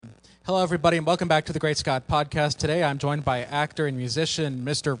Hello, everybody, and welcome back to the Great Scott Podcast. Today, I'm joined by actor and musician,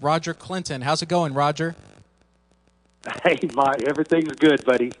 Mr. Roger Clinton. How's it going, Roger? Hey, Mike, everything's good,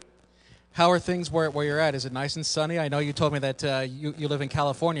 buddy. How are things where you're at? Is it nice and sunny? I know you told me that you live in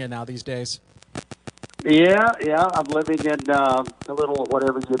California now these days. Yeah, I'm living in a little,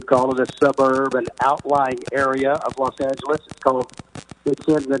 whatever you'd call it, a suburb, an outlying area of Los Angeles. It's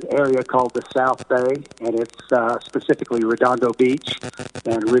in an area called the South Bay, and it's specifically Redondo Beach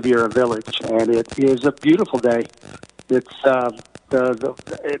and Riviera Village, and it is a beautiful day. It's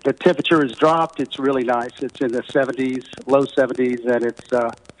the temperature has dropped. It's really nice. It's in the 70s, low 70s, and it's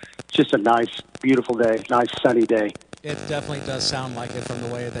just a nice, beautiful day, nice sunny day. It definitely does sound like it from the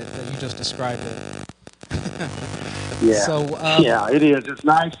way that you just described it. Yeah. So, yeah, it is. It's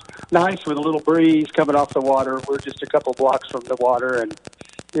nice with a little breeze coming off the water. We're just a couple blocks from the water, and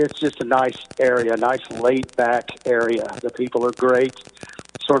it's just a nice area, a nice laid-back area. The people are great,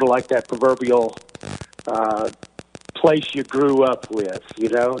 sort of like that proverbial place you grew up with, you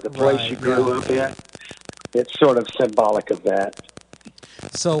know, the place you grew up in. It's sort of symbolic of that.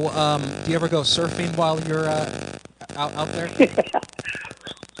 So, do you ever go surfing while you're out there?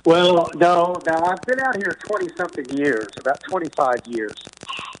 Well, no. Now, I've been out here 20-something years, about 25 years.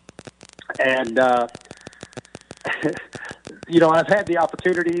 And, you know, I've had the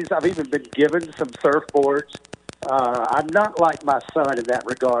opportunities. I've even been given some surfboards. I'm not like my son in that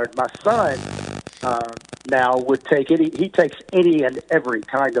regard. My son now would take he takes any and every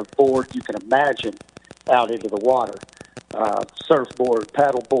kind of board you can imagine out into the water. Surfboard,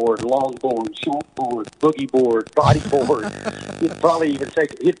 paddleboard, longboard, shortboard, boogie board, bodyboard. He'd probably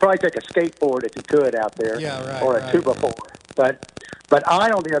take a skateboard if he could out there, or a tuba board. But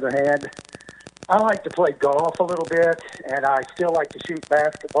I, on the other hand, I like to play golf a little bit, and I still like to shoot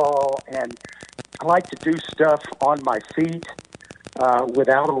basketball, and I like to do stuff on my feet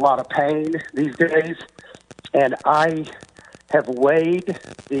without a lot of pain these days. And I have weighed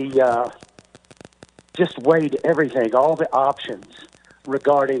just weighed everything, all the options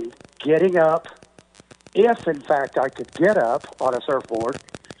regarding getting up. If, in fact, I could get up on a surfboard,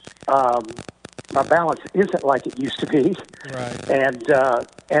 my balance isn't like it used to be,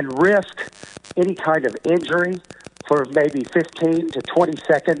 and risk any kind of injury for maybe 15 to 20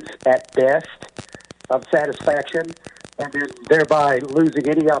 seconds at best of satisfaction, and then thereby losing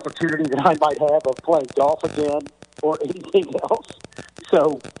any opportunity that I might have of playing golf again or anything else.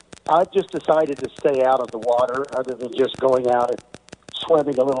 So I've just decided to stay out of the water other than just going out and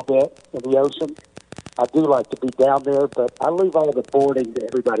swimming a little bit in the ocean. I do like to be down there, but I leave all the boarding to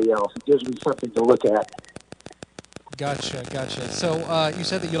everybody else. It gives me something to look at. Gotcha. So you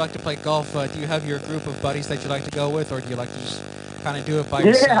said that you like to play golf. Do you have your group of buddies that you like to go with, or do you like to just kind of do it by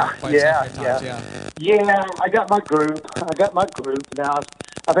yourself? Yeah, I got my group. Now,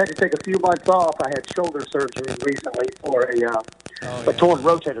 I've had to take a few months off. I had shoulder surgery recently for a torn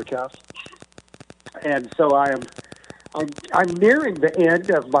rotator cuff, and so I'm nearing the end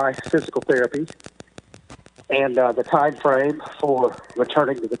of my physical therapy and the time frame for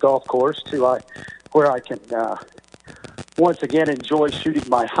returning to the golf course where I can once again enjoy shooting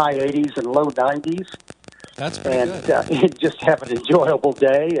my high 80s and low 90s. That's pretty good. And just have an enjoyable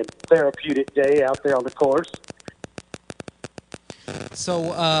day and therapeutic day out there on the course.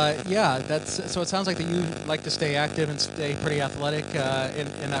 So, so it sounds like that you like to stay active and stay pretty athletic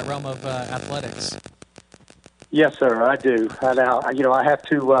in that realm of athletics. Yes, sir, I do. Now, you know, I have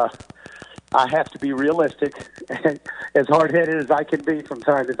to be realistic. As hard-headed as I can be from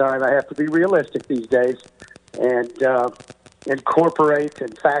time to time, I have to be realistic these days and incorporate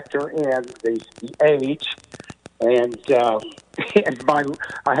and factor in the age and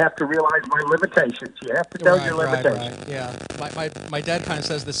I have to realize my limitations. You have to know your limitations. Right. Yeah, my dad kind of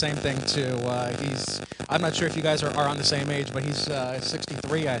says the same thing too. I'm not sure if you guys are on the same age, but he's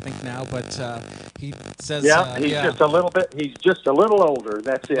 63, I think now. But he says, just a little bit. He's just a little older.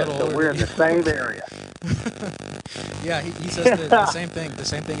 That's it. So we're in the same area. Yeah, he says the same thing. The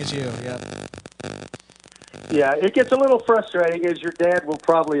same thing as you. Yep. Yeah, it gets a little frustrating, as your dad will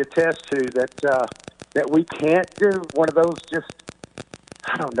probably attest to, that we can't do one of those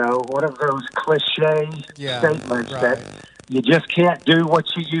cliche statements that you just can't do what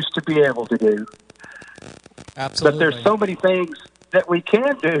you used to be able to do. Absolutely. But there's so many things that we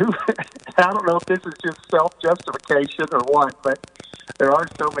can do. I don't know if this is just self-justification or what, but there are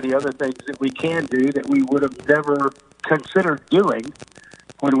so many other things that we can do that we would have never considered doing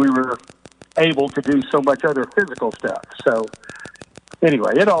when we were able to do so much other physical stuff. So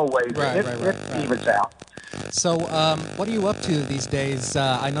anyway, it always evens out. So what are you up to these days?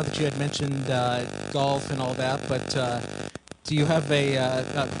 I know that you had mentioned golf and all that, but Do you have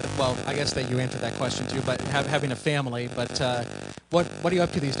well, I guess that you answered that question too, but having a family, but what are you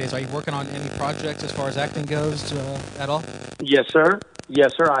up to these days? Are you working on any projects as far as acting goes at all? Yes, sir.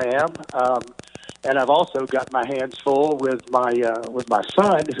 Yes, sir. I am, and I've also got my hands full with my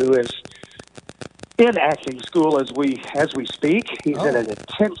son, who is in acting school as we speak. He's in Oh, an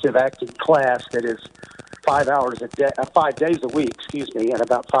intensive acting class that is 5 hours a day, 5 days a week, excuse me, and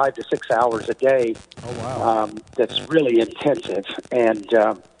about 5 to 6 hours a day. oh wow. That's really intensive, and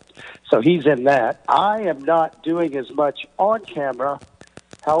so he's in that. I am not doing as much on camera.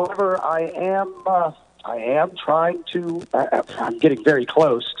 However, I am trying to. I'm getting very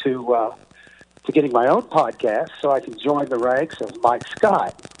close to getting my own podcast, so I can join the ranks of Mike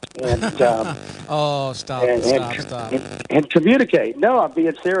Scott and Oh, stop. and communicate. No, I'm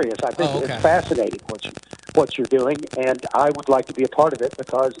being serious. I think Oh, it's okay. fascinating what you're doing, and I would like to be a part of it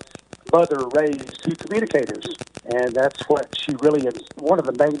because mother raised two communicators, and that's what she really is. One of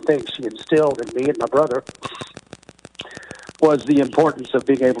the main things she instilled in me and my brother was the importance of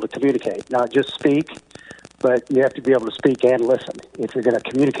being able to communicate, not just speak, but you have to be able to speak and listen if you're going to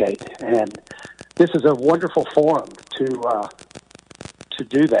communicate. And this is a wonderful forum to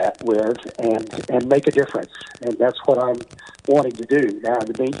do that with and make a difference. And that's what I'm wanting to do. Now, in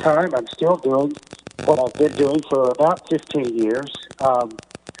the meantime, I'm still doing what I've been doing for about 15 years,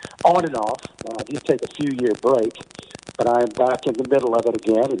 on and off. I did take a few-year break, but I'm back in the middle of it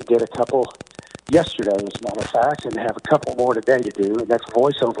again and did a couple yesterday, as a matter of fact, and have a couple more today to do, and that's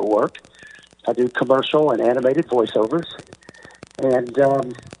voiceover work. I do commercial and animated voiceovers, and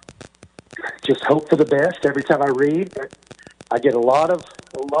just hope for the best every time I read. I get a lot of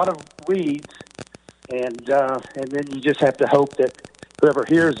reads, and then you just have to hope that whoever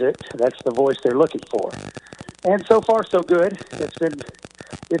hears it, that's the voice they're looking for. And so far, so good.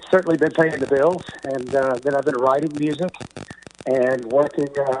 It's certainly been paying the bills, and then I've been writing music and working.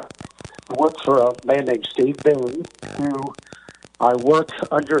 I work for a man named Steve Boone, who I work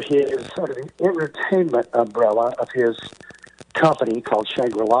under the entertainment umbrella of his company called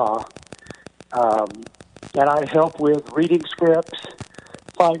Shangri-La. And I help with reading scripts,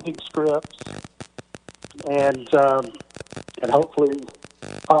 finding scripts, and hopefully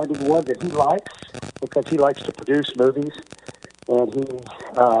finding one that he likes, because he likes to produce movies, and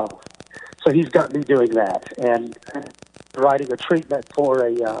so he's got me doing that and writing a treatment for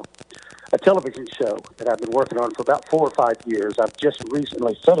a television show that I've been working on for about 4 or 5 years. I've just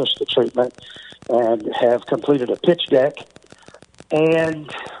recently finished the treatment and have completed a pitch deck, and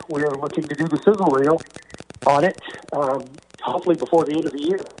we're looking to do the sizzle reel on it, hopefully before the end of the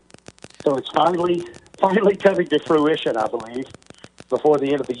year. So it's finally coming to fruition, I believe, before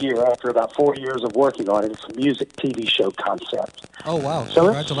the end of the year, after about 4 years of working on it. It's a music TV show concept. Oh wow. So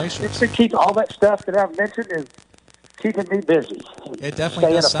Congratulations. it's to keep all that stuff that I've mentioned is keeping me busy. It definitely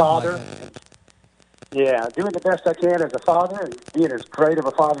Staying does a sound father. like it. Yeah, doing the best I can as a father and being as great of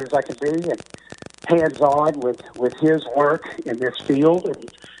a father as I can be, and hands-on with his work in this field,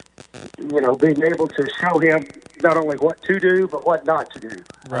 and being able to show him not only what to do, but what not to do.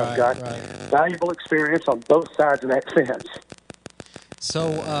 I've got Right. valuable experience on both sides of that fence.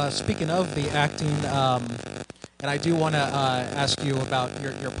 So, speaking of the acting, and I do want to ask you about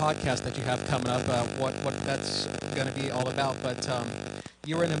your podcast that you have coming up, what that's going to be all about. But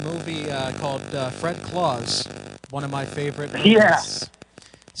you were in a movie called Fred Claus, one of my favorite movies, Yeah.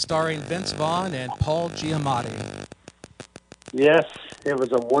 starring Vince Vaughn and Paul Giamatti. Yes, it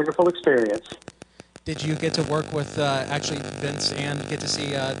was a wonderful experience. Did you get to work with actually Vince and get to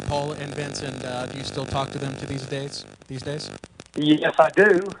see Paul and Vince, and do you still talk to them to these days? Yes, I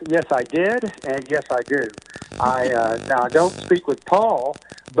do. Yes, I did, and yes, I do. Now I don't speak with Paul,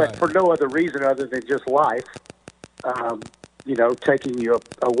 but Right. for no other reason other than just life. Taking you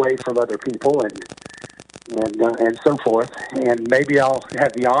away from other people and so forth. And maybe I'll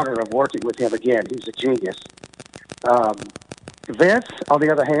have the honor of working with him again. He's a genius. Vince, on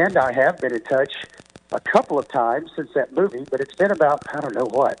the other hand, I have been in touch a couple of times since that movie, but it's been about, I don't know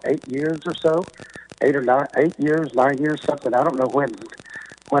what, 8 years or so, 8 years, 9 years, something. I don't know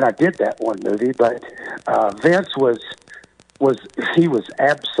when I did that one movie, but Vince was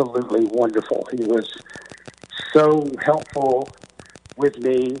absolutely wonderful. He was so helpful with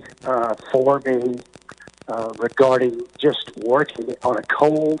me, for me, regarding just working on a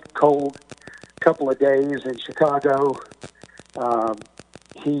cold couple of days in Chicago.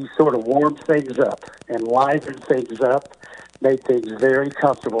 He sort of warmed things up and livened things up, made things very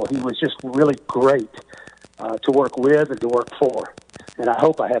comfortable. He was just really great to work with and to work for. And I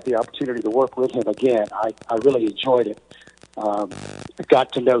hope I have the opportunity to work with him again. I really enjoyed it. I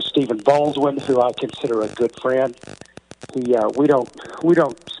got to know Stephen Baldwin, who I consider a good friend. We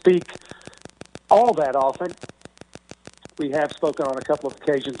don't speak all that often. We have spoken on a couple of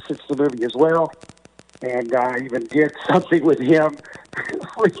occasions since the movie as well, and I even did something with him,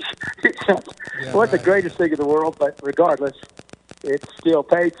 which wasn't the greatest thing in the world, but regardless, it still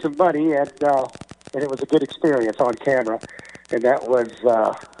paid some money, and it was a good experience on camera. And that was,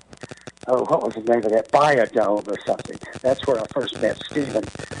 what was the name of that? Biodome or something. That's where I first met Steven.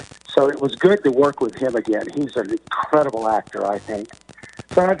 So it was good to work with him again. He's an incredible actor, I think.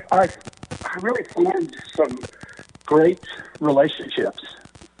 So I really formed some great relationships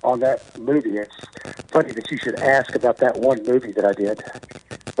on that movie. It's funny that you should ask about that one movie that I did.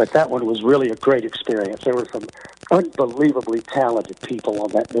 But that one was really a great experience. There were some unbelievably talented people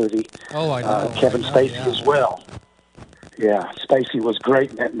on that movie. Oh, I know. Kevin Spacey as well. Yeah, Spacey was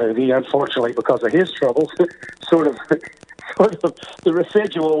great in that movie. Unfortunately, because of his troubles, sort of the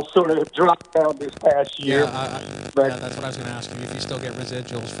residuals sort of dropped down this past year. But that's what I was going to ask you, if you still get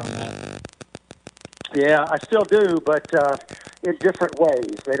residuals from that. Yeah, I still do, but in different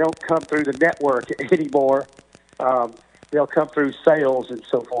ways. They don't come through the network anymore. They'll come through sales and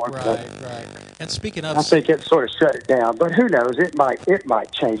so forth. Right. And speaking of, I think it sort of shut it down. But who knows? It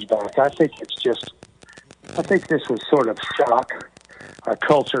might change back. I think this was sort of shock. Our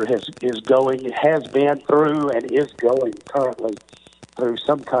culture has been through and is going currently through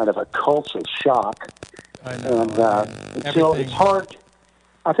some kind of a culture shock. I know. And it's hard.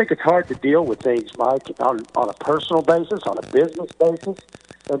 I think it's hard to deal with things, Mike, on a personal basis, on a business basis,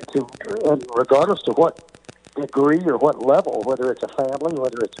 and regardless to what degree or what level, whether it's a family,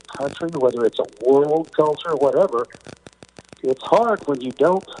 whether it's a country, whether it's a world culture, whatever. It's hard when you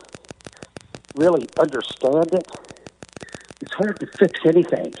don't really understand it. It's hard to fix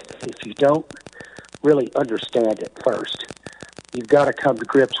anything if you don't really understand it first. You've got to come to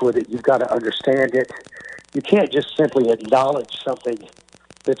grips with it. You've got to understand it. You can't just simply acknowledge something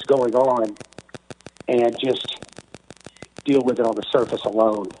that's going on and just deal with it on the surface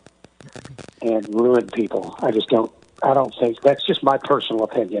alone and ruin people. I don't think that's just my personal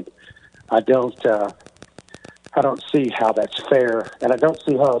opinion. I don't see how that's fair, and I don't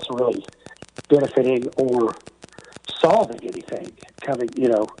see how it's really benefiting or solving anything. Trying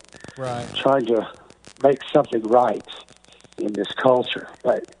to make something right in this culture,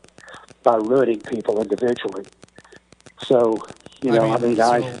 but by ruining people individually. So,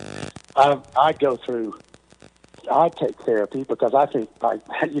 I take therapy because I think,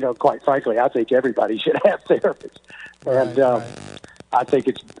 quite frankly, I think everybody should have therapy, and I think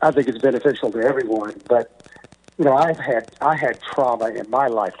it's beneficial to everyone. But I had trauma in my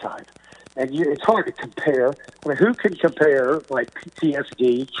lifetime, and it's hard to compare. I mean, who can compare like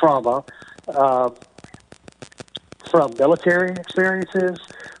PTSD trauma from military experiences,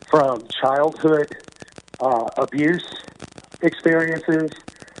 from childhood abuse experiences,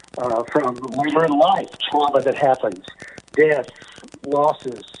 from later in life trauma that happens, death,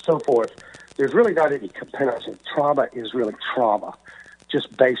 losses, so forth. There's really not any comparison. Trauma is really trauma,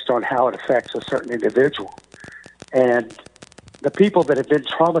 just based on how it affects a certain individual. And the people that have been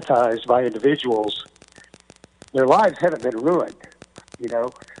traumatized by individuals, their lives haven't been ruined.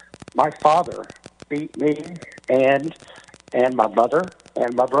 My father beat me and my mother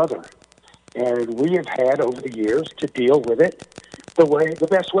and my brother. And we have had over the years to deal with it the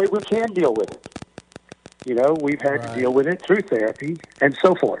best way we can deal with it. We've had to deal with it through therapy and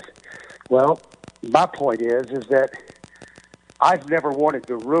so forth. Well, my point is that I've never wanted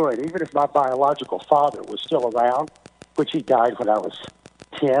to ruin, even if my biological father was still around, which he died when I was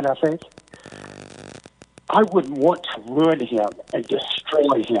 10, I think. I wouldn't want to ruin him and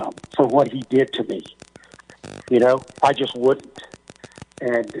destroy him for what he did to me. I just wouldn't.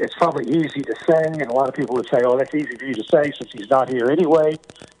 And it's probably easy to say, and a lot of people would say, oh, that's easy for you to say since he's not here anyway,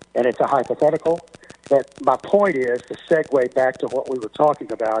 and it's a hypothetical. But my point is, to segue back to what we were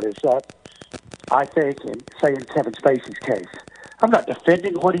talking about, is that I think, say in Kevin Spacey's case, I'm not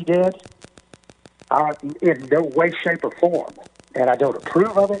defending what he did in no way, shape, or form. And I don't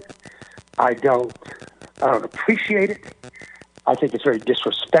approve of it. I don't appreciate it. I think it's very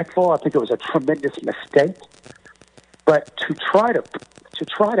disrespectful. I think it was a tremendous mistake. But to try to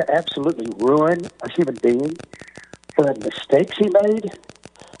absolutely ruin a human being for the mistakes he made,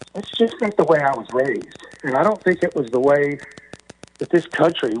 that's just not the way I was raised. And I don't think it was the way that this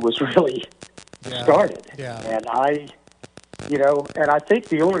country was really started. Yeah. And I think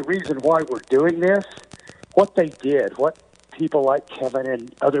the only reason why we're doing this, what they did, what people like Kevin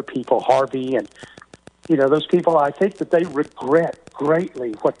and other people, Harvey, and, those people, I think that they regret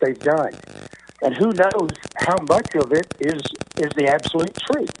greatly what they've done. And who knows how much of it is the absolute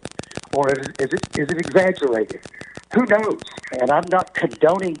truth, or is it exaggerated? who knows? And I'm not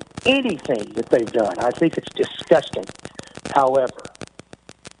condoning anything that they've done. I think it's disgusting. However,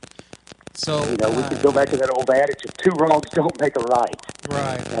 So, we could go back to that old adage of two wrongs don't make a right.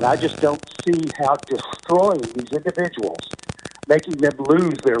 right. And I just don't see how destroying these individuals, making them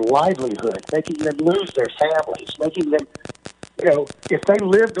lose their livelihood, making them lose their families, making them, if they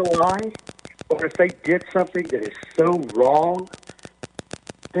lived a lie or if they did something that is so wrong,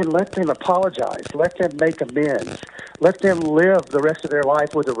 then let them apologize. Let them make amends. Let them live the rest of their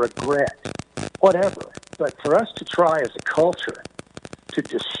life with a regret, whatever. But for us to try as a culture to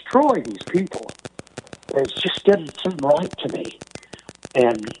destroy these people, it just doesn't seem right to me.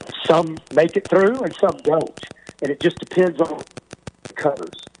 And some make it through and some don't. And it just depends on the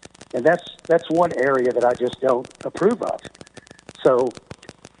covers. And that's one area that I just don't approve of. So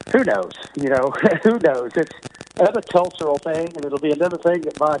who knows? Who knows? It's another cultural thing, and it'll be another thing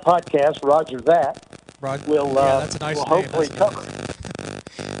that my podcast, Roger That, will that's a nice will name. hopefully cover.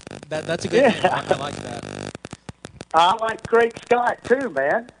 That's a good name. I like that. I like Great Scott too,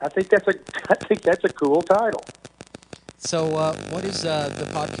 man. I think that's a cool title. So, what is the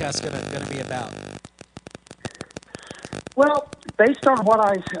podcast gonna be about? Well, based on what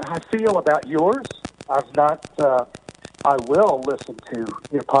I feel about yours, I've not. I will listen to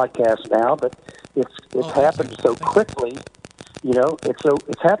your podcast now, but it's happened so quickly.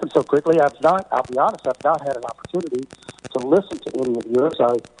 It's happened so quickly. I'll be honest, I've not had an opportunity to listen to any of yours.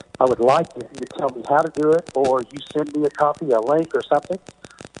 I would like if you tell me how to do it, or you send me a copy, a link, or something.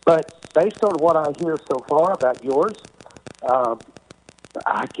 But based on what I hear so far about yours,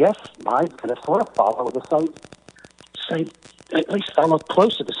 I guess mine's going to sort of follow the same, at least follow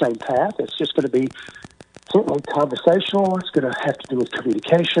close to the same path. It's just going to be certainly conversational. It's going to have to do with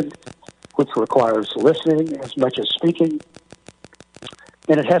communication, which requires listening as much as speaking.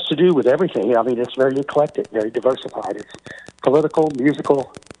 And it has to do with everything. I mean, it's very eclectic, very diversified. It's political,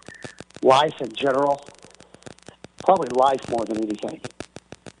 musical, life in general. Probably life more than anything.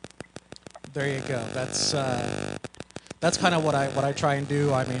 There you go. That's kind of what I try and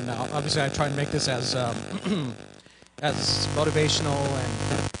do. I mean, obviously, I try and make this as as motivational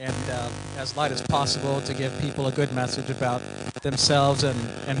and as light as possible to give people a good message about themselves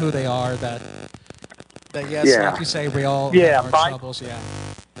and who they are. That yes, like you say, we all have our troubles.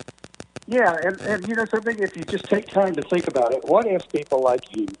 Yeah, and something, if you just take time to think about it, what if people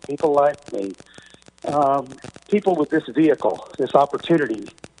like you, people like me, people with this vehicle, this opportunity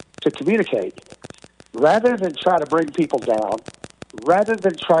to communicate, rather than try to bring people down, rather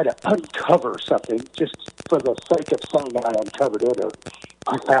than try to uncover something just for the sake of saying I uncovered it or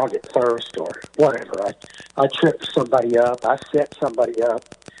I found it first or whatever, I tripped somebody up, I set somebody up.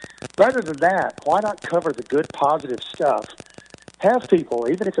 Rather than that, why not cover the good, positive stuff? Have people,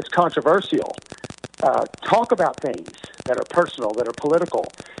 even if it's controversial, talk about things that are personal, that are political,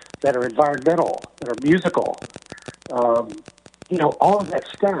 that are environmental, that are musical. All of that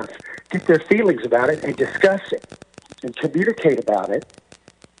stuff. Get their feelings about it and discuss it and communicate about it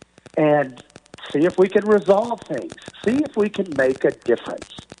and see if we can resolve things. See if we can make a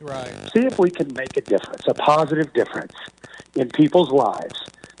difference. Right. See if we can make a difference, a positive difference in people's lives,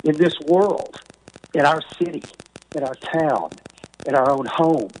 in this world, in our city, in our town, in our own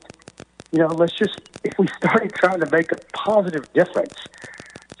home. If we started trying to make a positive difference,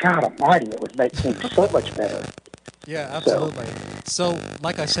 God almighty, it would make things so much better. Yeah, absolutely. So,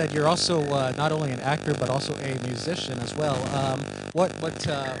 like I said, you're also not only an actor but also a musician as well.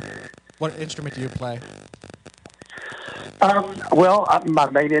 What instrument do you play? My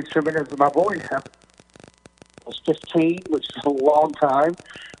main instrument is my voice. I was 15, which is a long time.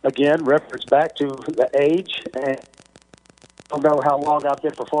 Again, reference back to the age, and I don't know how long I've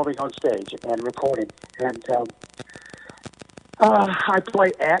been performing on stage and recording. And I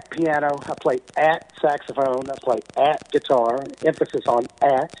play at piano, I play at saxophone, I play at guitar, emphasis on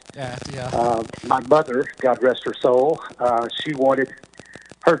at. Yeah. My mother, God rest her soul, she wanted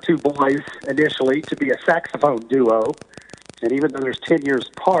her two boys initially to be a saxophone duo. And even though there's 10 years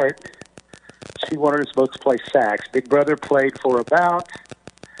apart, she wanted us both to play sax. Big brother played for about,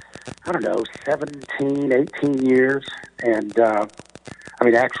 17, 18 years. And,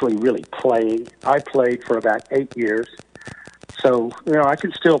 actually really playing. I played for about 8 years. So, I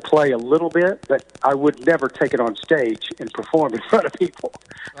can still play a little bit, but I would never take it on stage and perform in front of people.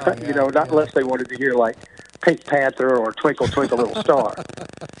 Unless they wanted to hear like Pink Panther or Twinkle, Twinkle, Little Star.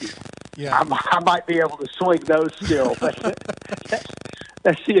 Yeah. I might be able to swing those still, but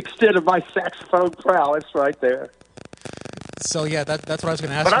that's the extent of my saxophone prowess right there. So yeah, that's what I was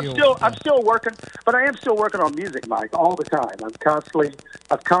going to ask but you. I'm still working. But I am still working on music, Mike, all the time. I've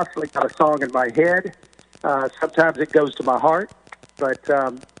constantly got a song in my head, Sometimes it goes to my heart, but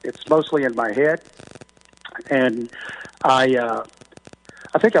it's mostly in my head. And I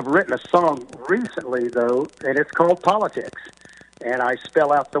think I've written a song recently, though, and it's called Politics. And I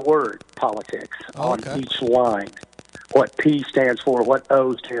spell out the word politics on each line. What P stands for, what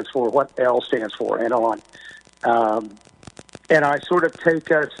O stands for, what L stands for, and on. And I sort of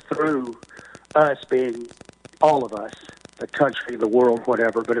take us through us being all of us, the country, the world,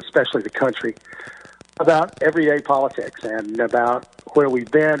 whatever, but especially the country, about everyday politics and about where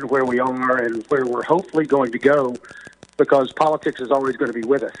we've been, where we are, and where we're hopefully going to go, because politics is always going to be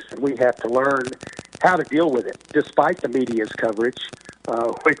with us, and we have to learn how to deal with it, despite the media's coverage,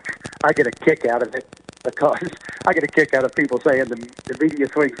 which I get a kick out of it, because I get a kick out of people saying the media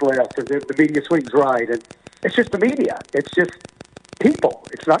swings left or the media swings right, and it's just the media. It's just people.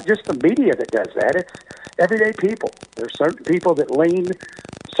 It's not just the media that does that. It's everyday people. There are certain people that lean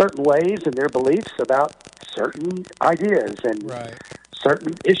certain ways in their beliefs about certain ideas and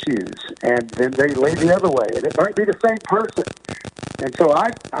certain issues, and then they lean the other way, and it might be the same person. And so I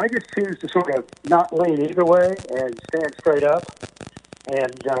just choose to sort of not lean either way and stand straight up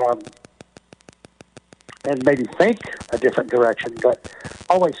and maybe think a different direction, but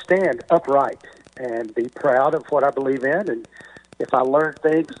always stand upright and be proud of what I believe in. And if I learn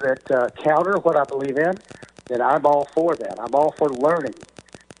things that counter what I believe in, then I'm all for that. I'm all for learning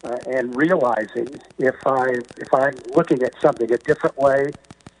and realizing if I'm looking at something a different way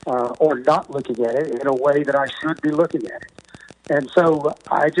or not looking at it in a way that I should be looking at it. And so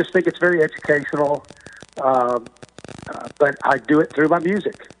I just think it's very educational, but I do it through my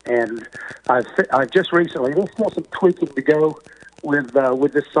music. And I've just recently, there's still some tweaking to go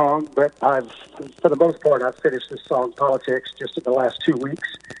with this song, but for the most part, I've finished this song, Politics, just in the last 2 weeks.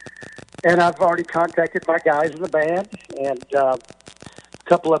 And I've already contacted my guys in the band, and a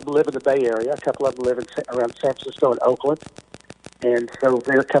couple of them live in the Bay Area, a couple of them live around San Francisco and Oakland. And so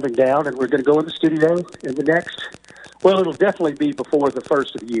they're coming down, and we're going to go in the studio in the next, well, it'll definitely be before the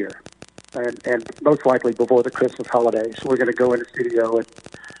first of the year, and most likely before the Christmas holidays. We're going to go in the studio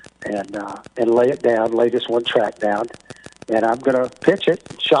and lay it down, lay this one track down, and I'm going to pitch it,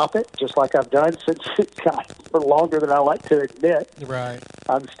 chop it, just like I've done since it got for longer than I like to admit. Right.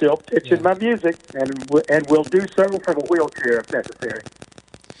 I'm still pitching my music, and we'll do so from a wheelchair if necessary.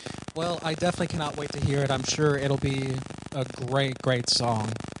 Well, I definitely cannot wait to hear it. I'm sure it'll be a great, great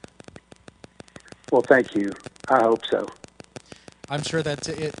song. Well, thank you. I hope so. I'm sure that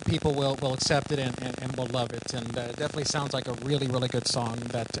people will accept it and will love it, and it definitely sounds like a really, really good song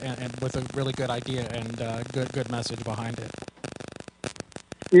and with a really good idea and good message behind it.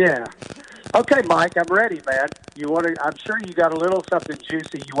 Yeah. Okay, Mike, I'm ready, man. I'm sure you got a little something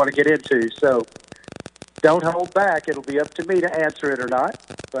juicy you want to get into, so don't hold back. It'll be up to me to answer it or not.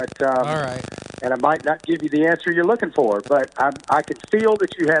 But all right. And I might not give you the answer you're looking for, but I can feel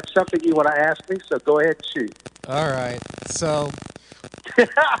that you have something you want to ask me, so go ahead and shoot. All right. So,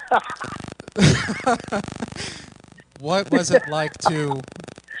 what was it like to...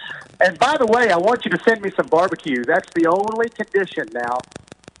 And by the way, I want you to send me some barbecue. That's the only condition now.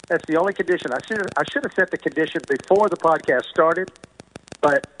 That's the only condition. I should have set the condition before the podcast started,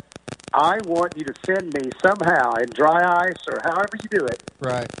 but I want you to send me somehow in dry ice or however you do it.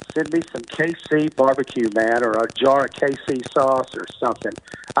 Right. Send me some KC barbecue, man, or a jar of KC sauce or something.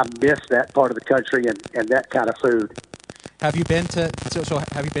 I miss that part of the country and that kind of food. Have you been to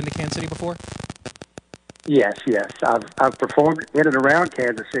have you been to Kansas City before? Yes. I've performed in and around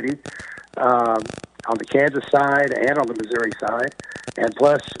Kansas City, on the Kansas side and on the Missouri side. And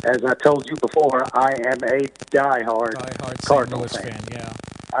plus, as I told you before, I am a diehard Cardinal fan. Yeah.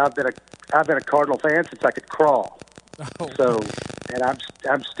 I've been a Cardinal fan since I could crawl. Oh. So, and I'm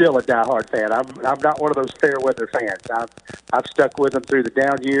still a diehard fan. I'm not one of those fair weather fans. I've stuck with them through the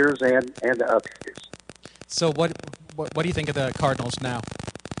down years and the up years. So what do you think of the Cardinals now?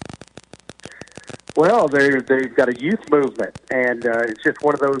 Well, they've got a youth movement, and it's just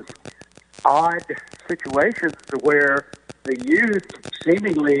one of those odd situations where the youth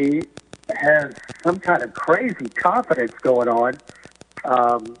seemingly has some kind of crazy confidence going on.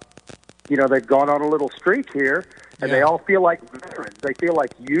 They've gone on a little streak here, and they all feel like veterans. They feel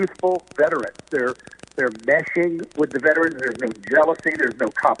like youthful veterans. They're meshing with the veterans. There's no jealousy. There's no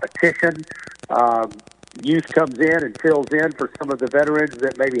competition. Youth comes in and fills in for some of the veterans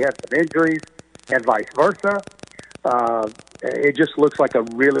that maybe have some injuries, and vice versa. It just looks like a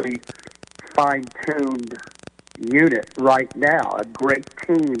really fine-tuned unit right now, a great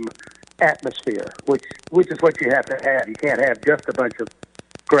team atmosphere, which is what you have to have. You can't have just a bunch of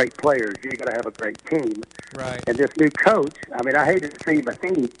great players. You're going to have a great team. Right. And this new coach, I mean, I hate to see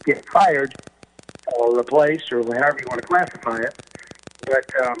Matheny get fired or replaced, or however you want to classify it.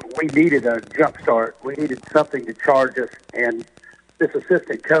 But we needed a jump start. We needed something to charge us. And this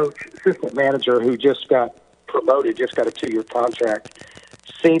assistant manager who just got promoted, just got a 2-year contract,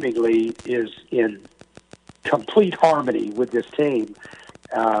 seemingly is in complete harmony with this team.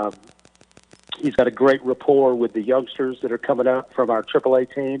 He's got a great rapport with the youngsters that are coming up from our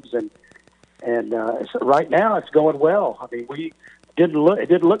AAA teams, and so right now it's going well. I mean, it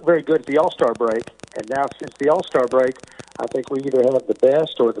didn't look very good at the All-Star break, and now since the All-Star break, I think we either have the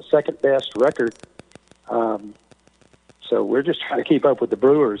best or the second best record. So we're just trying to keep up with the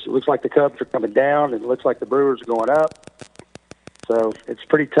Brewers. It looks like the Cubs are coming down, and it looks like the Brewers are going up. So it's a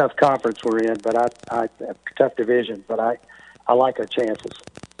pretty tough conference we're in, but tough division. But I like our chances.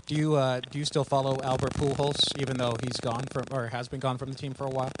 Do you still follow Albert Pujols, even though he's gone or has been gone from the team for a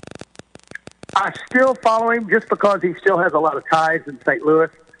while? I still follow him just because he still has a lot of ties in St. Louis.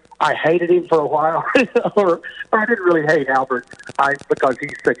 I hated him for a while, or I didn't really hate Albert, because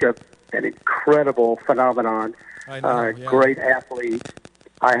he's such an incredible phenomenon. I know, yeah. Great athlete.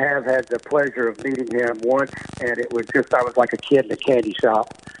 I have had the pleasure of meeting him once, and it was just, I was like a kid in a candy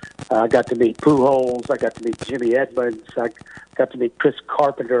shop. I got to meet Pujols. I got to meet Jimmy Edmonds. I got to meet Chris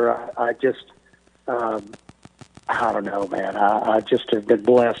Carpenter. I don't know, man. I just have been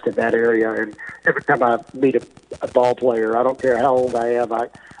blessed in that area. And every time I meet a ball player, I don't care how old I am, I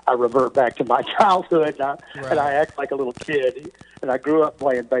revert back to my childhood, and I act like a little kid. And I grew up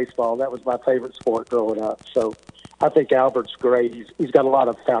playing baseball. That was my favorite sport growing up. So I think Albert's great. He's got a lot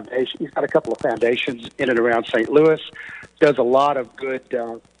of foundation. He's got a couple of foundations in and around St. Louis. Does a lot of good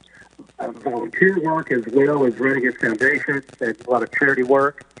volunteer work as well as running his foundation. And a lot of charity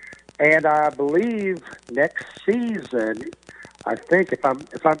work. And I believe next season, I think if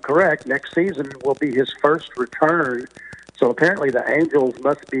I'm correct, next season will be his first return. So apparently the Angels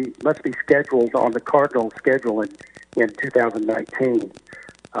must be scheduled on the Cardinals' schedule in 2019,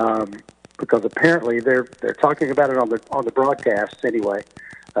 because apparently they're talking about it on the broadcasts anyway,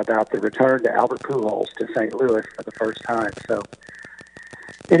 about the return to Albert Pujols to St. Louis for the first time. So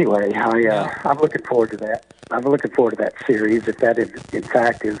anyway, I'm looking forward to that. I'm looking forward to that series, if that in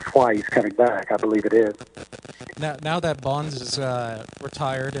fact is why he's coming back. I believe it is. Now that Bonds is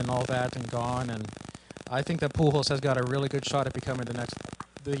retired and all that and gone, and I think that Pujols has got a really good shot at becoming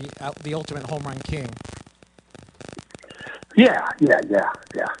the ultimate home run king. Yeah.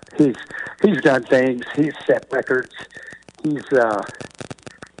 He's done things. He's set records. He's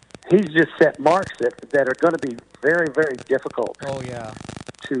just set marks that are going to be very, very difficult. Oh yeah.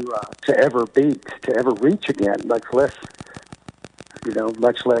 To ever beat, to ever reach again, much less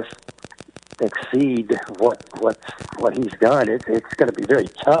exceed what he's done. It's going to be very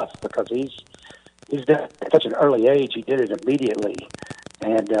tough because he's done at such an early age. He did it immediately,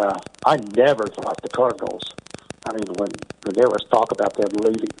 and I never thought the Cardinals. I mean, when there was talk about them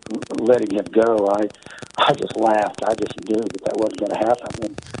letting him go, I just laughed. I just knew that wasn't going to happen.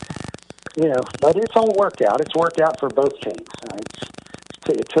 And, but it's all worked out. It's worked out for both teams.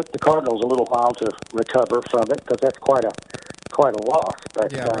 It took the Cardinals a little while to recover from it because that's quite a loss.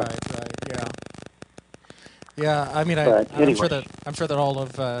 But yeah. I mean, anyway. I'm sure that all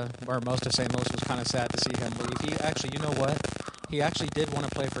of or most of St. Louis was kind of sad to see him leave. He actually, you know what? He actually did want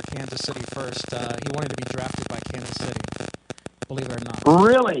to play for Kansas City first. He wanted to be drafted by Kansas City. Believe it or not.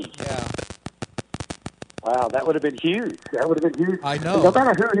 Really? Yeah. Wow, that would have been huge. I know. No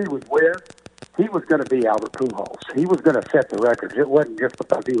matter who he was with, he was going to be Albert Pujols. He was going to set the records. It wasn't just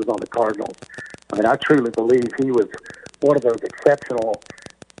because he was on the Cardinals. I mean, I truly believe he was one of those exceptional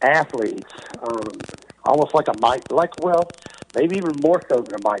athletes, almost like maybe even more so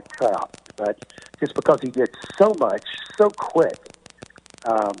than a Mike Trout, but just because he did so much, so quick.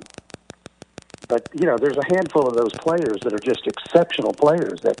 But, there's a handful of those players that are just exceptional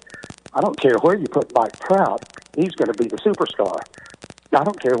players that I don't care where you put Mike Trout, he's going to be the superstar. I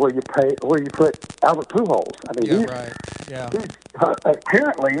don't care where you put Albert Pujols. I mean, he's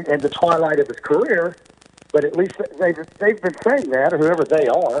apparently in the twilight of his career, but at least they've been saying that, or whoever they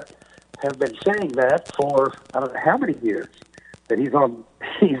are, have been saying that for I don't know how many years, that he's on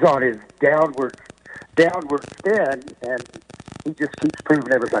his downward spin, and he just keeps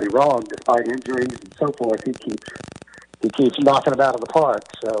proving everybody wrong despite injuries and so forth. He keeps knocking them out of the park.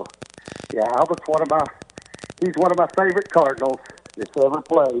 So yeah, Albert's he's one of my favorite Cardinals that's ever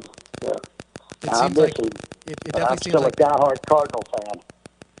played. So I'm still a diehard Cardinal fan.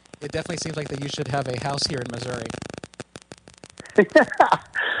 It definitely seems like that you should have a house here in Missouri.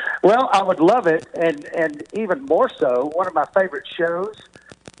 Well, I would love it, and even more so, one of my favorite shows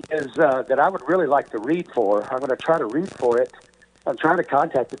is that I would really like to read for. I'm going to try to read for it I'm trying to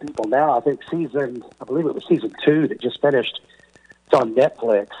contact the people now. I believe it was season 2 that just finished. It's on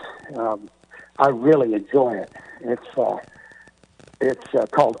Netflix. I really enjoy it.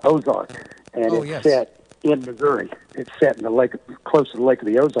 It's called Ozark, and it's set in Missouri. It's set in the lake, close to the Lake of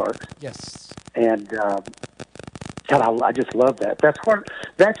the Ozarks. Yes. And God, I just love that.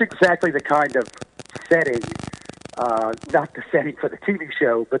 That's exactly the kind of setting, not the setting for the TV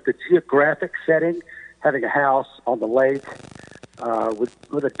show, but the geographic setting. Having a house on the lake,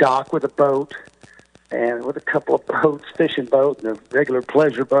 with a dock, with a boat, and with a couple of boats, fishing boat and a regular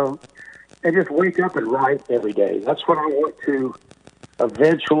pleasure boat, and just wake up and write every day. That's what I want to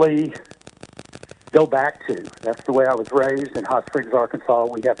eventually go back to. That's the way I was raised in Hot Springs, Arkansas.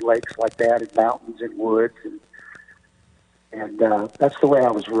 We have lakes like that and mountains and woods, and that's the way I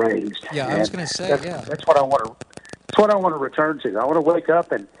was raised. Yeah, I was going to say, that's what I want to. That's what I want to return to. I want to wake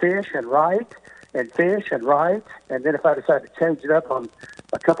up and fish and write, and fish and write, and then if I decide to change it up on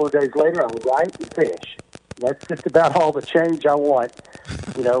a couple of days later, I'll write and fish. That's just about all the change I want.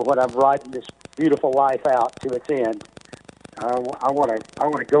 When I'm riding this beautiful life out to its end. I want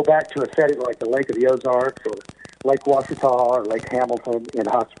to go back to a setting like the Lake of the Ozarks or Lake Washita or Lake Hamilton in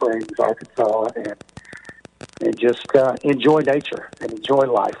Hot Springs, Arkansas, and just enjoy nature and enjoy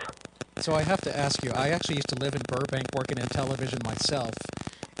life. So I have to ask you, I actually used to live in Burbank working in television myself,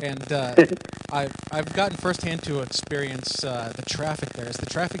 and I've gotten firsthand to experience the traffic there. Is the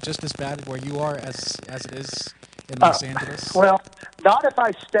traffic just as bad where you are as it is in Los Angeles? Well, not if I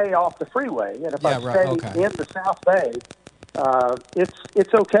stay off the freeway, and if I stay in the South Bay,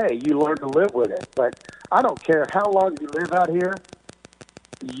 it's okay. You learn to live with it. But I don't care how long you live out here.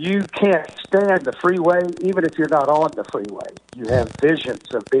 You can't stand the freeway, even if you're not on the freeway. You have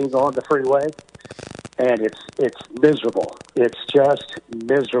visions of being on the freeway, and it's miserable. It's just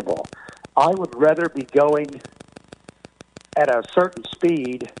miserable. I would rather be going at a certain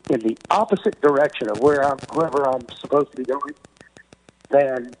speed in the opposite direction of wherever I'm supposed to be going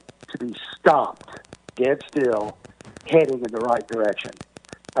than to be stopped, dead still, heading in the right direction.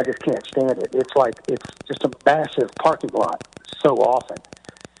 I just can't stand it. It's just a massive parking lot so often.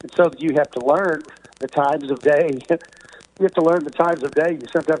 And so you have to learn the times of day. You have to learn the times of day. You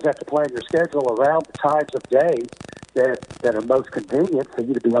sometimes have to plan your schedule around the times of day that are most convenient for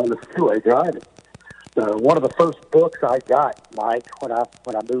you to be on the freeway driving. One of the first books I got, Mike, when I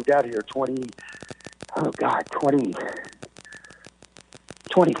moved out here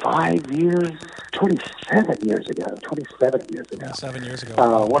 25 years, 27 years ago. 27 years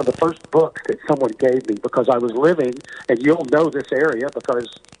ago. One of the first books that someone gave me, because I was living, and you'll know this area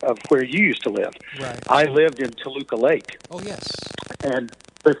because of where you used to live. Right. I lived in Toluca Lake. Oh, yes. And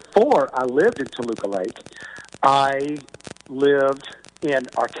before I lived in Toluca Lake, I lived in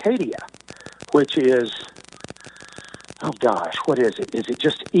Arcadia, which is, what is it? Is it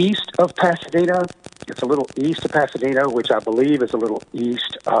just east of Pasadena? It's a little east of Pasadena, which I believe is a little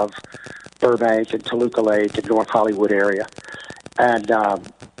east of Burbank and Toluca Lake and North Hollywood area. And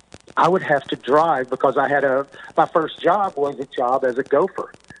I would have to drive because my first job was a job as a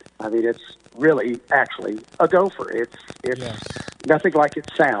gopher. I mean, it's really actually a gopher. It's nothing like it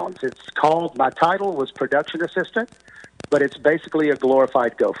sounds. My title was production assistant, but it's basically a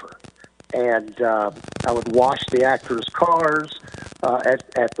glorified gopher. And I would wash the actors' cars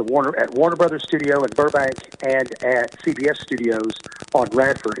at Warner Brothers Studio in Burbank and at CBS Studios on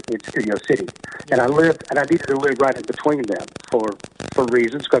Radford in Studio City. And I needed to live right in between them for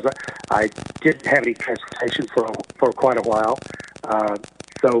reasons, because I didn't have any transportation for quite a while.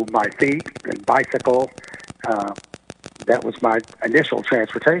 So my feet and bicycle, that was my initial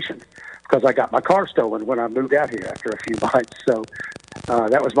transportation, because I got my car stolen when I moved out here after a few months. So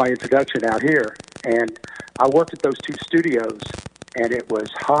that was my introduction out here. And I worked at those two studios, and it was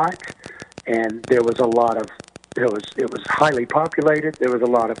hot, and it was highly populated. There was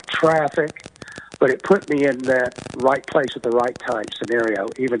a lot of traffic, but it put me in that right place at the right time scenario,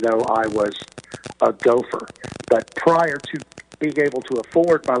 even though I was a gopher. But prior to being able to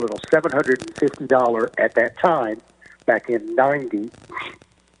afford my little $750 at that time, back in 91,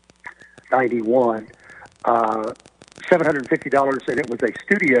 $750, and it was a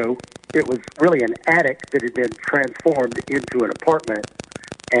studio. It was really an attic that had been transformed into an apartment,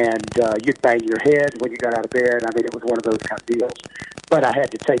 and you'd bang your head when you got out of bed. I mean, it was one of those kind of deals. But I had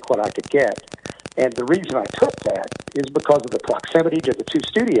to take what I could get. And the reason I took that is because of the proximity to the two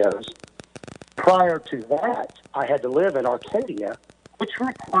studios. Prior to that, I had to live in Arcadia, which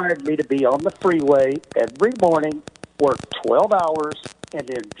required me to be on the freeway every morning, work 12 hours, and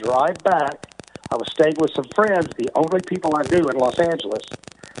then drive back. I was staying with some friends, the only people I knew in Los Angeles,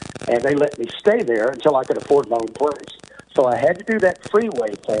 and they let me stay there until I could afford my own place. So I had to do that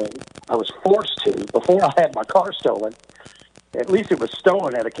freeway thing. I was forced to before I had my car stolen. At least it was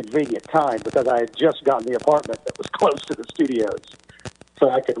stolen at a convenient time because I had just gotten the apartment that was close to the studios. So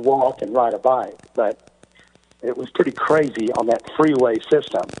I could walk and ride a bike. But it was pretty crazy on that freeway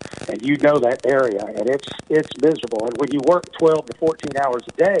system. And you know that area, and it's miserable. And when you work 12 to 14 hours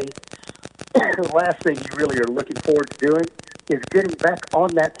a day, the last thing you really are looking forward to doing is getting back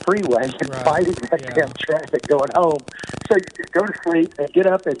on that freeway and fighting that damn traffic going home. So you could go to sleep and get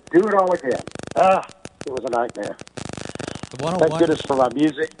up and do it all again. It was a nightmare. Thank goodness for my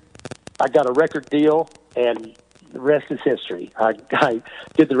music. I got a record deal, and the rest is history. I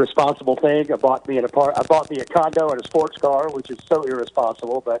did the responsible thing. I bought me a condo and a sports car, which is so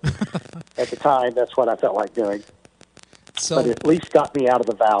irresponsible, but at the time, that's what I felt like doing. But it at least got me out of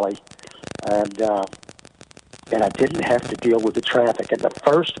the valley, and I didn't have to deal with the traffic. And the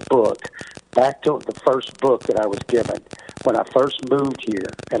first book, back to the first book that I was given when I first moved here,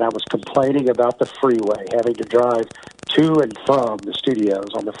 and I was complaining about the freeway, having to drive to and from the studios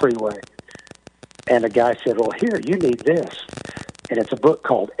on the freeway. And the guy said, well, here, you need this. And it's a book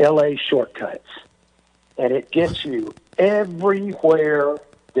called L.A. Shortcuts. And it gets you everywhere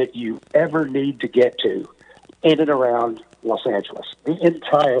that you ever need to get to in and around Los Angeles, the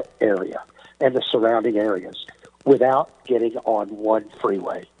entire area and the surrounding areas, without getting on one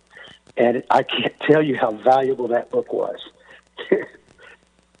freeway. And I can't tell you how valuable that book was.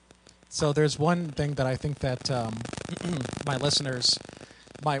 So there's one thing that I think that my listeners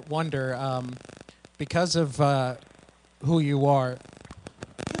might wonder, because of who you are,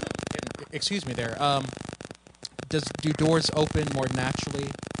 excuse me there, do doors open more naturally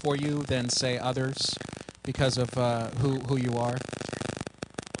for you than, say, others because of who you are?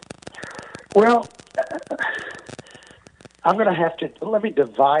 Well, I'm going to have to, let me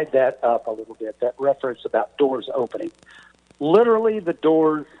divide that up a little bit, that reference about doors opening. Literally, the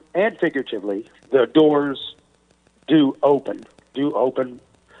doors, and figuratively, the doors do open,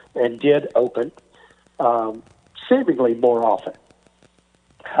 and did open, seemingly more often.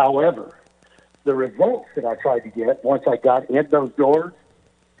 However, the results that I tried to get once I got in those doors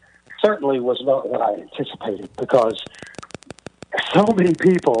certainly was not what I anticipated, because so many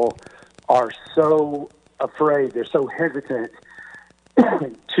people are so afraid, they're so hesitant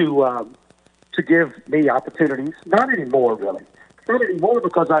to give me opportunities. Not anymore, really. Not anymore,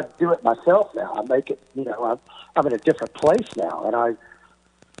 because I do it myself now. I make it, I'm in a different place now, and I've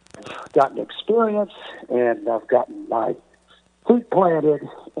gotten experience, and I've gotten my feet planted,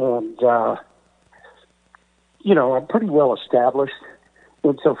 and, I'm pretty well established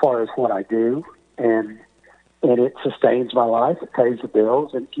insofar as what I do, and it sustains my life, it pays the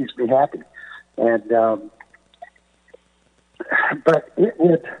bills, and it keeps me happy. And but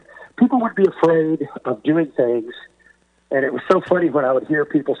people would be afraid of doing things, and it was so funny when I would hear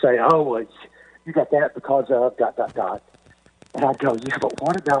people say, "Oh, well, you got that because of ... And I'd go, "Yeah, but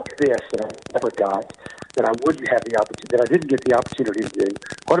what about this that I never got, that I wouldn't have the opportunity, that I didn't get the opportunity to do?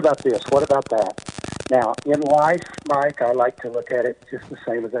 What about this? What about that?" Now, in life, Mike, I like to look at it just the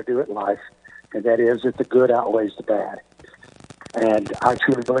same as I do at life, and that is that the good outweighs the bad. And I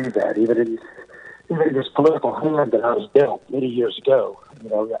truly believe that, even in this political hand that I was dealt many years ago.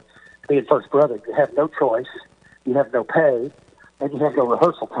 Being first brother, you have no choice, you have no pay, and you have no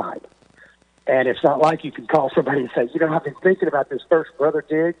rehearsal time. And it's not like you can call somebody and say, I've been thinking about this first brother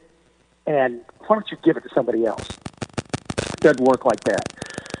gig, and why don't you give it to somebody else? It doesn't work like that.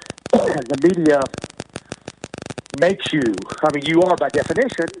 The media makes you, you are by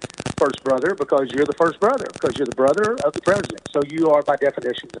definition first brother because you're the first brother, because you're the brother of the president. So you are by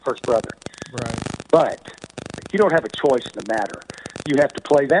definition the first brother. Right. But you don't have a choice in the matter. You have to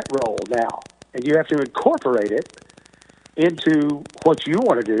play that role now, and you have to incorporate it into what you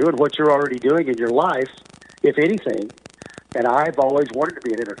want to do and what you're already doing in your life, if anything. And I've always wanted to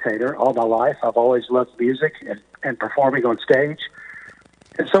be an entertainer all my life. I've always loved music and performing on stage.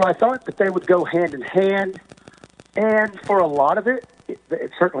 And so I thought that they would go hand in hand. And for a lot of it,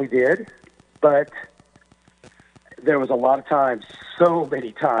 it certainly did. But there was a lot of times, so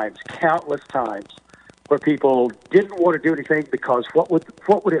many times, countless times, where people didn't want to do anything because what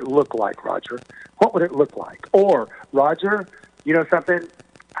would it look like, Roger? What would it look like? Or, Roger, something?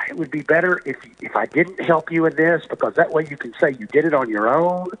 It would be better if I didn't help you in this, because that way you can say you did it on your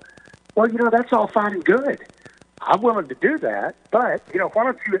own. Well, that's all fine and good. I'm willing to do that, but, why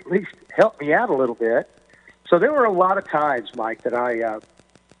don't you at least help me out a little bit? So there were a lot of times, Mike, that I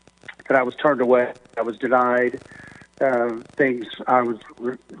was turned away. I was denied things. I was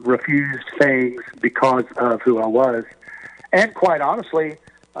refused things because of who I was. And quite honestly,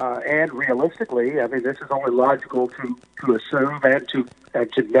 and realistically, I mean, this is only logical to assume and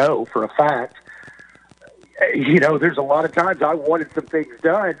to know for a fact. You know, there's a lot of times I wanted some things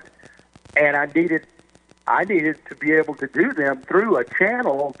done, and I needed to be able to do them through a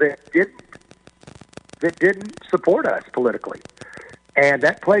channel that didn't support us politically, and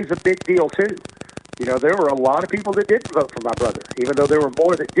that plays a big deal too. You know, there were a lot of people that didn't vote for my brother, even though there were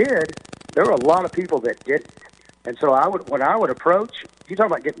more that did. There were a lot of people that didn't, and so when I would approach, you talk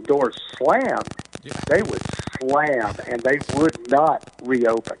about getting doors slammed. Yeah. They would slam, and they would not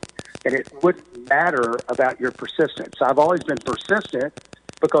reopen, and it wouldn't matter about your persistence. I've always been persistent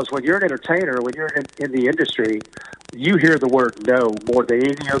because when you're an entertainer, when you're in the industry, you hear the word no more than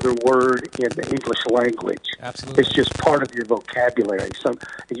any other word in the English language. Absolutely. It's just part of your vocabulary. So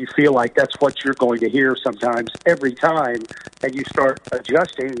and you feel like that's what you're going to hear sometimes every time, and you start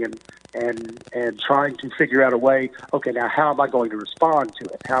adjusting and trying to figure out a way, okay, now how am I going to respond to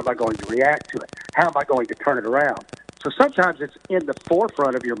it? How am I going to react to it? How am I going to turn it around? So sometimes it's in the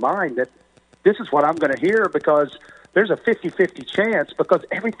forefront of your mind that this is what I'm going to hear because there's a 50-50 chance because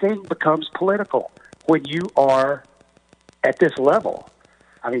everything becomes political when you are at this level.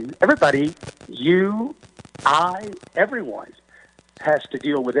 I mean, everybody, you, I, everyone has to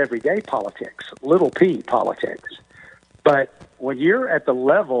deal with everyday politics, little p politics. But when you're at the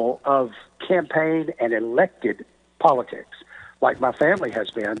level of campaign and elected politics, like my family has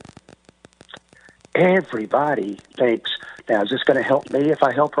been, everybody thinks, now, is this going to help me if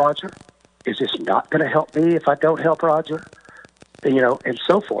I help Roger? Is this not going to help me if I don't help Roger? You know, and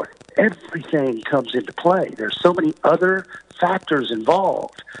so forth. Everything comes into play. There's so many other factors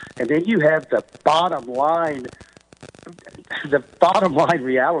involved. And then you have the bottom line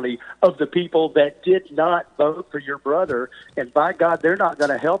reality of the people that did not vote for your brother. And by God, they're not going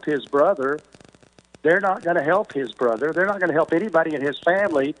to help his brother. They're not going to help his brother. They're not going to help anybody in his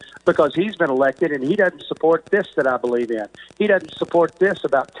family because he's been elected and he doesn't support this that I believe in. He doesn't support this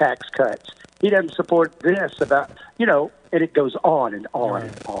about tax cuts. He doesn't support this about, you know, and it goes on and on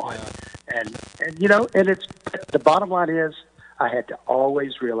and on. Yeah. And you know, and it's the bottom line is I had to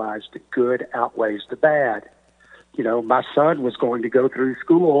always realize the good outweighs the bad. You know, my son was going to go through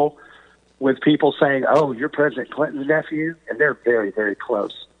school with people saying, "Oh, you're President Clinton's nephew," and they're very, very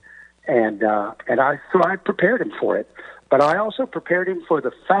close. And I prepared him for it, but I also prepared him for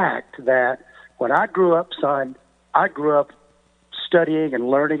the fact that when I grew up, son, I grew up studying and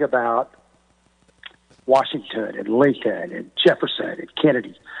learning about Washington and Lincoln and Jefferson and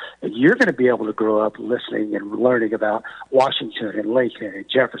Kennedy. And you're going to be able to grow up listening and learning about Washington and Lincoln and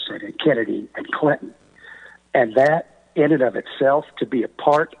Jefferson and Kennedy and Clinton. And that in and of itself to be a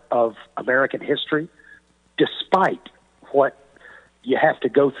part of American history, despite what you have to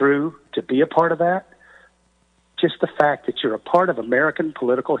go through to be a part of that, just the fact that you're a part of American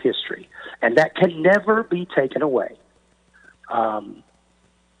political history, and that can never be taken away,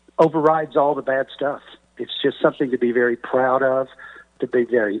 overrides all the bad stuff. It's just something to be very proud of, to be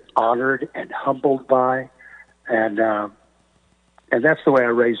very honored and humbled by, and that's the way I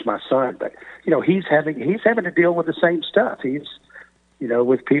raised my son. But you know, he's having to deal with the same stuff. He's, you know,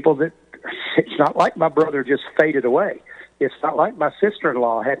 with people that it's not like my brother just faded away. It's not like my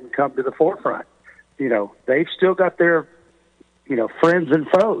sister-in-law hadn't come to the forefront. You know, they've still got their, you know, friends and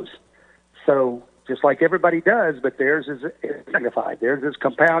foes. So just like everybody does, but theirs is magnified. Theirs is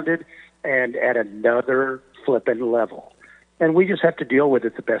compounded and at another flipping level. And we just have to deal with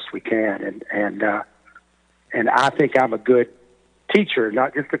it the best we can. And I think I'm a good teacher,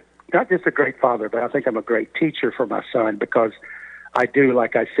 not just a great father, but I think I'm a great teacher for my son because I do,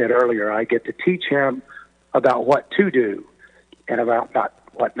 like I said earlier, I get to teach him about what to do and about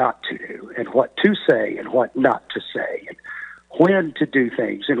what not to do and what to say and what not to say and when to do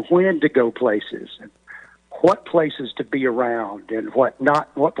things and when to go places and what places to be around and what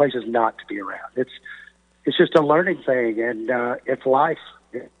places not to be around. It's just a learning thing, and it's life.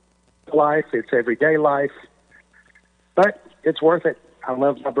 It's everyday life, but it's worth it. I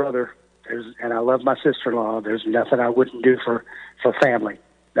love my brother, and I love my sister-in-law. There's nothing I wouldn't do for family.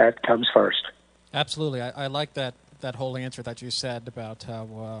 That comes first. Absolutely. I like that whole answer that you said about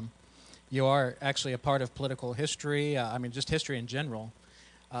how you are actually a part of political history. I mean, just history in general.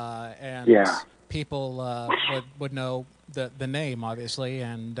 And yeah. People would know the name, obviously.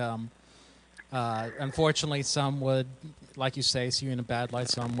 And unfortunately, some would, like you say, see you in a bad light.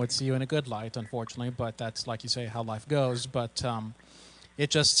 Some would see you in a good light, unfortunately. But that's, like you say, how life goes. But it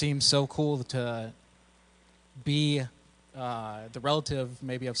just seems so cool to be the relative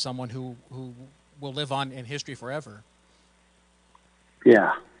maybe of someone who will live on in history forever.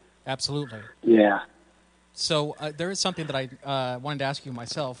 Yeah. Absolutely. Yeah. So there is something that I wanted to ask you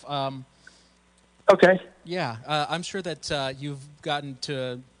myself. Okay. Yeah, I'm sure that you've gotten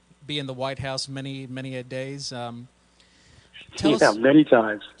to be in the White House many a days. Tell Yeah, us, many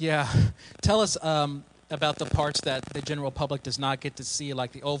times. yeah, tell us about the parts that the general public does not get to see,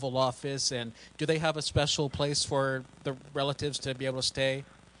 like the Oval Office, and do they have a special place for the relatives to be able to stay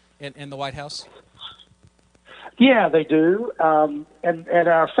in the White House? Yeah, they do. And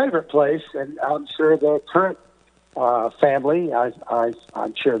our favorite place, and I'm sure the current family,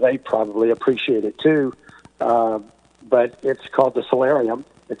 I'm sure they probably appreciate it too. But it's called the Solarium.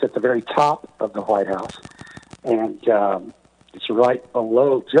 It's at the very top of the White House, and it's right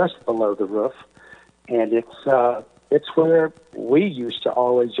below, just below the roof. And it's where we used to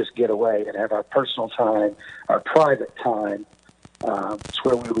always just get away and have our personal time, our private time. It's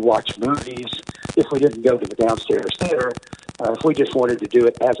where we would watch movies. If we didn't go to the downstairs theater, if we just wanted to do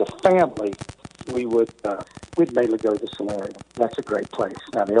it as a family, we'd mainly go to the Solarium. That's a great place.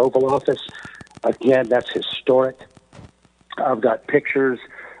 Now the Oval Office, again, that's historic. I've got pictures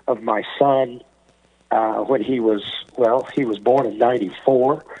of my son when he was born in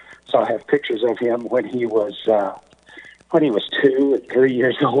 '94, so I have pictures of him when he was 2 and 3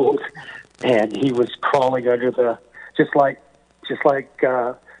 years old, and he was crawling under the just like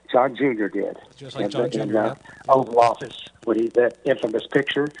John Jr. did. Just like John Jr. In the Oval Office, that infamous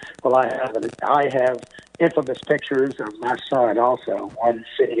picture. Well, I have infamous pictures of my son also. One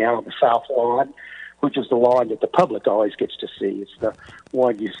sitting out on the south lawn, which is the lawn that the public always gets to see. It's the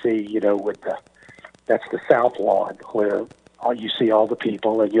one you see, that's the south lawn where you see all the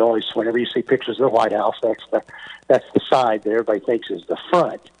people, and you always, whenever you see pictures of the White House, that's the side that everybody thinks is the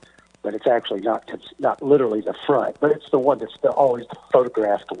front. But it's actually not literally the front, but it's the one that's always the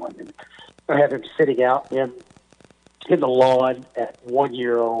photographed one. And I have him sitting out in the lawn at 1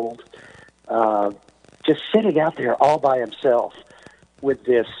 year old, just sitting out there all by himself with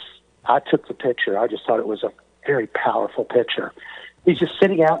this. I took the picture. I just thought it was a very powerful picture. He's just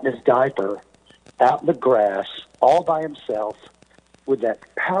sitting out in his diaper, out in the grass, all by himself, with that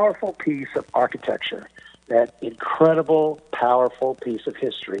powerful piece of architecture, that incredible, powerful piece of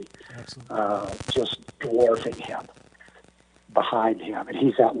history, just dwarfing him, behind him. And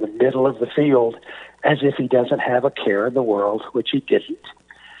he's out in the middle of the field as if he doesn't have a care in the world, which he didn't.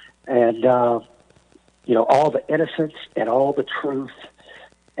 And, all the innocence and all the truth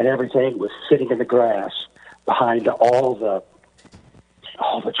and everything was sitting in the grass behind all the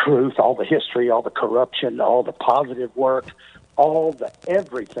truth, all the history, all the corruption, all the positive work, all the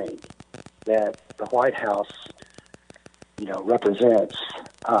everything that the White House, represents.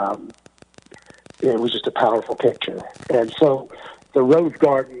 It was just a powerful picture. And so the Rose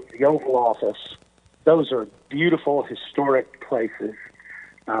Garden, the Oval Office, those are beautiful, historic places.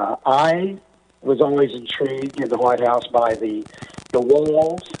 I was always intrigued in the White House by the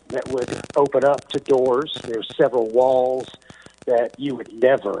walls that would open up to doors. There's several walls that you would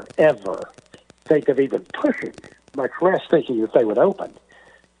never, ever think of even pushing, much less thinking that they would open.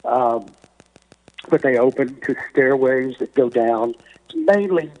 But they open to stairways that go down.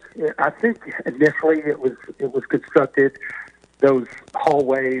 Mainly, I think initially it was constructed. Those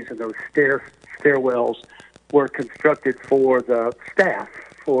hallways and those stairwells were constructed for the staff,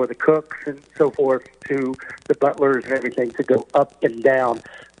 for the cooks and so forth, to the butlers and everything to go up and down.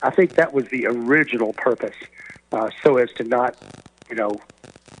 I think that was the original purpose, so as to not,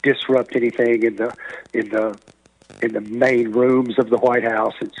 disrupt anything in the main rooms of the White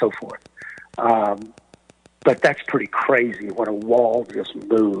House and so forth. But that's pretty crazy when a wall just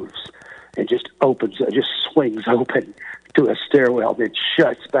moves and just opens, just swings open to a stairwell, then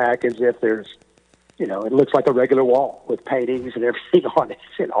shuts back as if there's, it looks like a regular wall with paintings and everything on it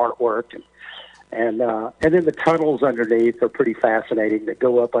and artwork. And then the tunnels underneath are pretty fascinating that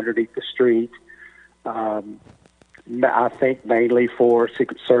go up underneath the street. I think mainly for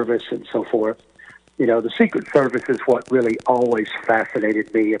Secret Service and so forth. The Secret Service is what really always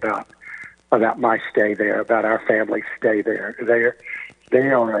fascinated me about my stay there, about our family's stay there. They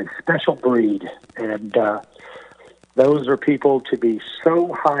are a special breed, and those are people to be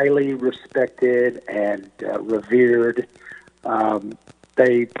so highly respected and revered.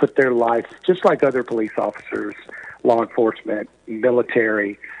 They put their life, just like other police officers, law enforcement,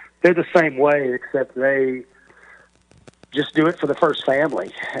 military, they're the same way, except they just do it for the first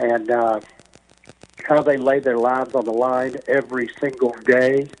family. And how they lay their lives on the line every single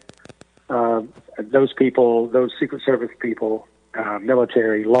day. Those people, those Secret Service people,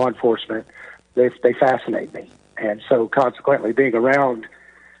 military, law enforcement, they fascinate me. And so consequently, being around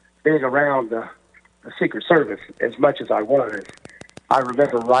the Secret Service as much as I was, I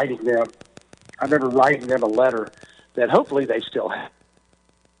remember writing them I remember writing them a letter that hopefully they still have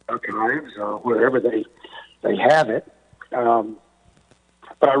archives or wherever they have it.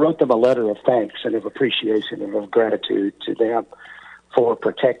 But I wrote them a letter of thanks and of appreciation and of gratitude to them for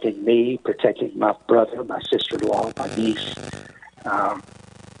protecting me, protecting my brother, my sister-in-law, my niece,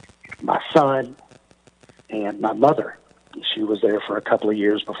 my son, and my mother. She was there for a couple of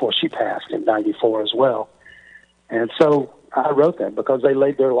years before she passed in '94 as well. And so I wrote them because they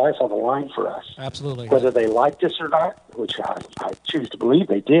laid their life on the line for us. Absolutely. Whether they liked us or not, which I choose to believe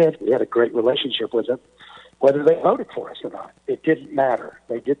they did. We had a great relationship with them. Whether they voted for us or not, it didn't matter.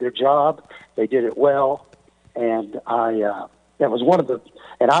 They did their job. They did it well. And that was one of the,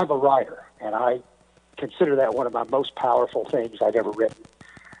 and I'm a writer, and I consider that one of my most powerful things I've ever written.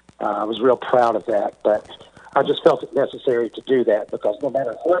 I was real proud of that, but I just felt it necessary to do that because no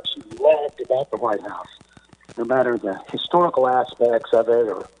matter what you loved about the White House, no matter the historical aspects of it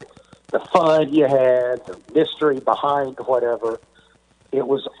or the fun you had, the mystery behind whatever, it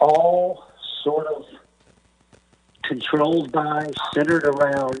was all sort of controlled by, centered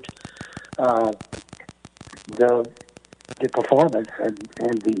around the performance and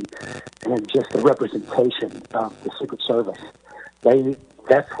just the representation of the Secret Service.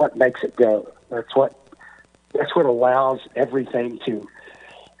 That's what makes it go. That's what allows everything to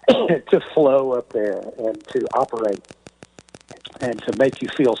flow up there and to operate and to make you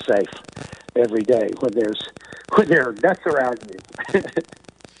feel safe every day when there are nuts around you.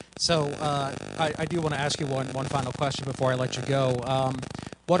 So I do want to ask you one final question before I let you go.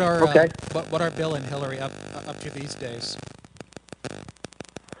 What are Bill and Hillary up to these days?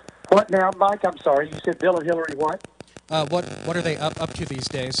 What now, Mike? I'm sorry. You said Bill and Hillary what? What are they up to these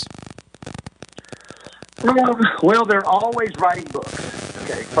days? Well, they're always writing books.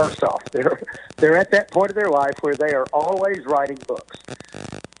 Okay, first off, they're at that point of their life where they are always writing books.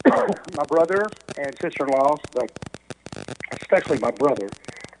 My brother and sister-in-law, but especially my brother,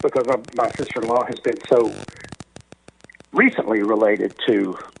 because my sister-in-law has been so recently related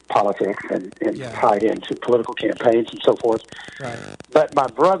to politics and tied into political campaigns and so forth. Right. But my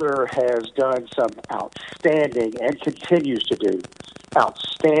brother has done some outstanding and continues to do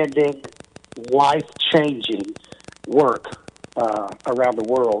outstanding, life-changing work around the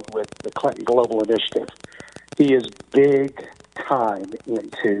world with the Clinton Global Initiative. He is big time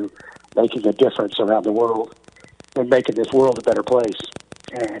into making a difference around the world and making this world a better place.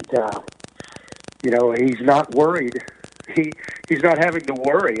 And, he's not worried. He's not having to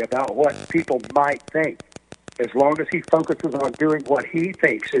worry about what people might think. As long as he focuses on doing what he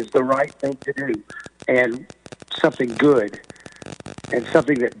thinks is the right thing to do and something good and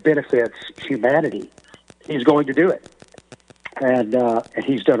something that benefits humanity, he's going to do it. And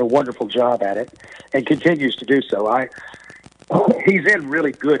he's done a wonderful job at it and continues to do so. He's in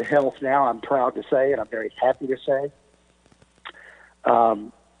really good health now, I'm proud to say, and I'm very happy to say.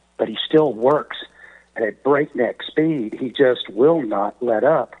 But he still works at breakneck speed. He just will not let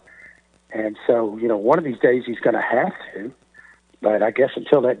up. And so, one of these days he's going to have to. But I guess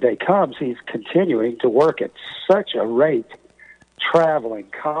until that day comes, he's continuing to work at such a rate, traveling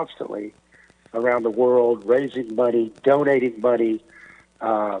constantly around the world, raising money, donating money,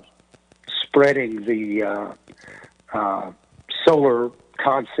 spreading the solar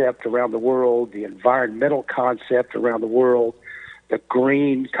concept around the world, the environmental concept around the world, the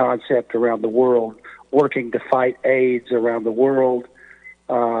green concept around the world, working to fight AIDS around the world,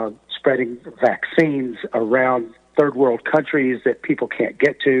 spreading vaccines around third world countries that people can't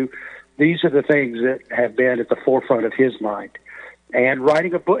get to. These are the things that have been at the forefront of his mind. And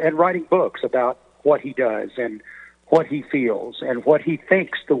writing books about what he does and what he feels and what he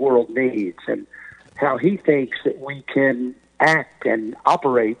thinks the world needs and how he thinks that we can act and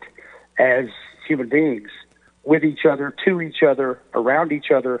operate as human beings with each other, to each other, around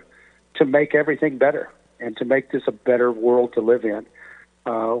each other, to make everything better and to make this a better world to live in,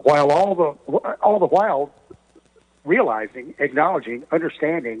 while all the while realizing, acknowledging,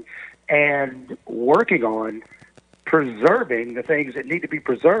 understanding, and working on preserving the things that need to be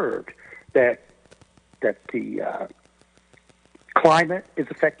preserved, that the climate is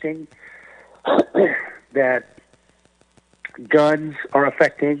affecting, that guns are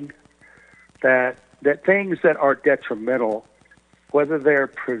affecting, that things that are detrimental, whether they're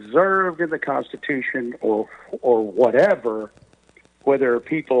preserved in the Constitution or whatever, whether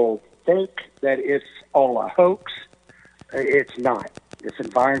people think that it's all a hoax, it's not. This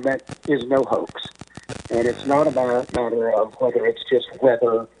environment is no hoax. And it's not a matter of whether it's just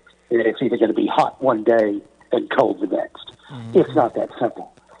weather, and it's either going to be hot one day and cold the next. Mm-hmm. It's not that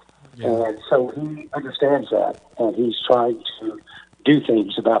simple. Yeah. And so he understands that, and he's trying to do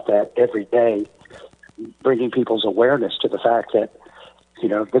things about that every day, bringing people's awareness to the fact that,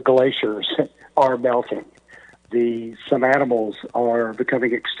 the glaciers are melting. Some animals are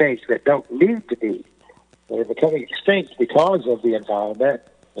becoming extinct that don't need to be. They're becoming extinct because of the environment,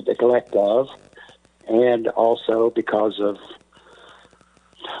 the neglect of, and also because of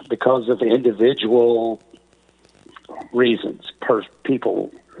individual reasons,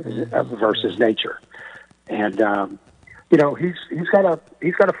 people versus nature. And he's got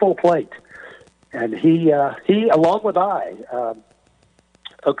a full plate, and he along with I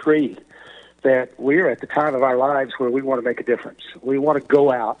agreed that we're at the time of our lives where we want to make a difference. We want to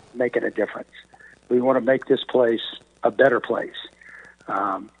go out making a difference. We want to make this place a better place.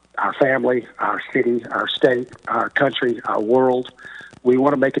 Our family, our city, our state, our country, our world. We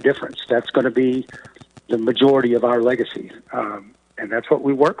want to make a difference. That's going to be the majority of our legacy, and that's what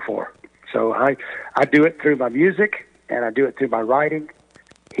we work for. So I do it through my music, and I do it through my writing.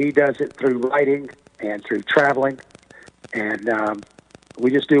 He does it through writing and through traveling, and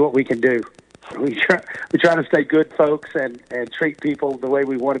we just do what we can do. We try to stay good folks and treat people the way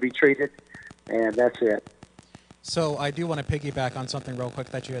we want to be treated, and that's it. So I do want to piggyback on something real quick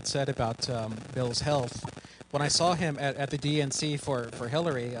that you had said about Bill's health. When I saw him at the DNC for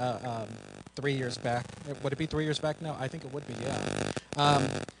Hillary 3 years back, would it be 3 years back now? I think it would be, yeah.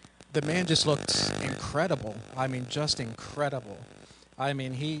 The man just looked incredible. I mean, just incredible. I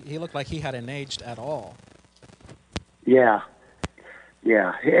mean, he looked like he hadn't aged at all. Yeah.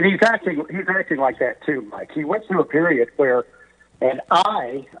 Yeah, and he's acting like that too, Mike. He went through a period where, and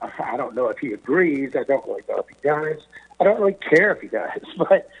I don't know if he agrees. I don't really know if he does. I don't really care if he does,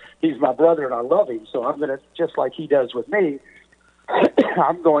 but he's my brother and I love him. So I'm going to, just like he does with me,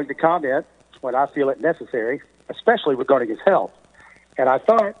 I'm going to comment when I feel it necessary, especially regarding his health. And I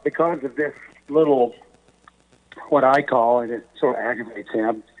thought because of this little, what I call, and it sort of aggravates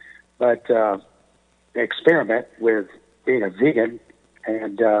him, but experiment with being a vegan.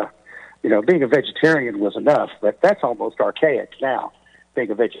 And, being a vegetarian was enough, but that's almost archaic now, being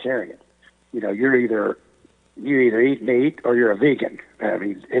a vegetarian. You either eat meat or you're a vegan. I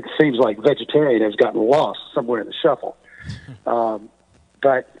mean, it seems like vegetarian has gotten lost somewhere in the shuffle.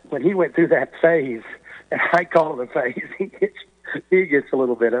 But when he went through that phase, and I call it a phase, he gets a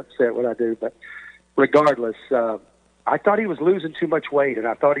little bit upset when I do. But regardless, I thought he was losing too much weight, and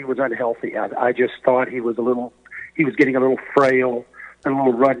I thought he was unhealthy. I just thought he was getting a little frail, a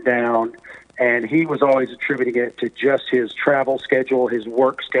little run down, and he was always attributing it to just his travel schedule, his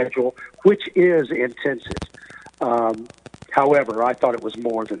work schedule, which is intensive. However, I thought it was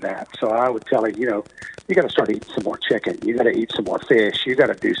more than that. So I would tell him, you got to start eating some more chicken. You got to eat some more fish. You got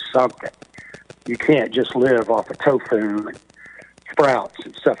to do something. You can't just live off of tofu and sprouts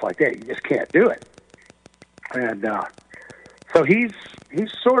and stuff like that. You just can't do it. And so he's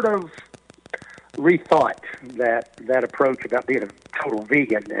sort of rethought that approach about being a total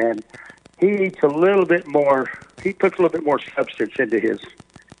vegan, and he eats a little bit more. He puts a little bit more substance into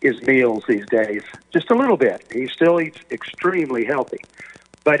his meals these days, just a little bit. He still eats extremely healthy,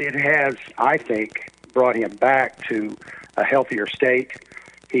 but it has, I think, brought him back to a healthier state.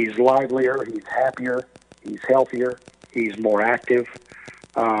 He's livelier, he's happier, he's healthier, he's more active.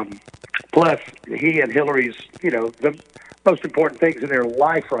 Plus, he and Hillary's, the most important things in their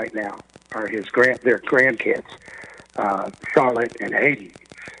life right now are their grandkids, Charlotte and Hayden.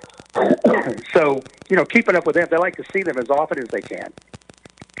 So, keeping up with them, they like to see them as often as they can.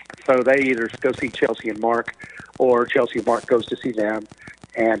 So they either go see Chelsea and Mark, or Chelsea and Mark goes to see them,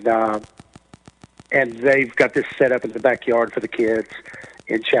 and they've got this set up in the backyard for the kids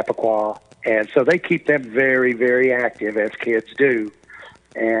in Chappaqua, and so they keep them very, very active, as kids do.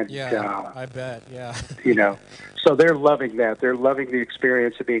 And I bet, yeah. So they're loving that. They're loving the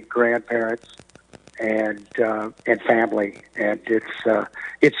experience of being grandparents and family, and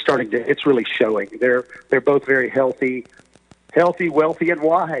it's really showing. They're both very healthy, wealthy, and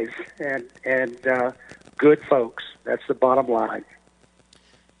wise, and good folks. That's the bottom line.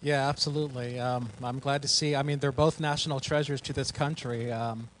 Yeah, absolutely. I'm glad to see. I mean, they're both national treasures to this country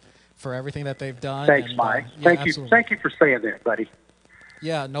for everything that they've done. Thanks, Mike. Thank you for saying that, buddy.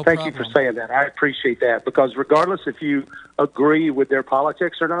 Yeah, no problem. Thank you for saying that. I appreciate that, because regardless if you agree with their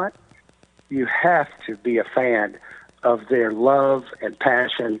politics or not, you have to be a fan of their love and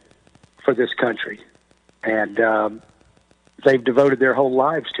passion for this country. And they've devoted their whole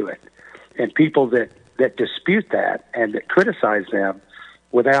lives to it. And people that dispute that and that criticize them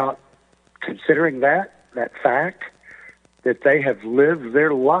without considering that fact, that they have lived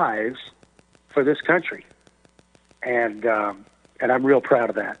their lives for this country. And I'm real proud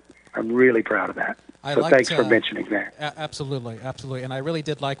of that. I'm really proud of that. So thanks for mentioning that. Absolutely, absolutely. And I really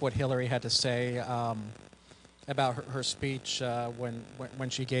did like what Hillary had to say about her speech when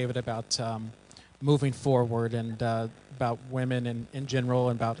she gave it about moving forward and about women in general,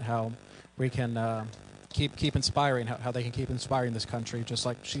 and about how we can keep inspiring, how they can keep inspiring this country just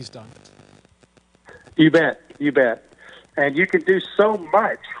like she's done. You bet. And you can do so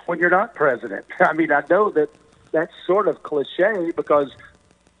much when you're not president. I mean, I know that that's sort of cliche because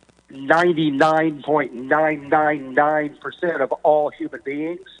 99.999% of all human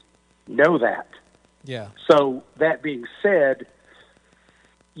beings know that. Yeah. So that being said,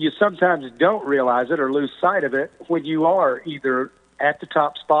 you sometimes don't realize it or lose sight of it when you are either at the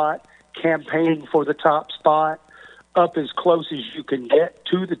top spot, campaigning for the top spot, up as close as you can get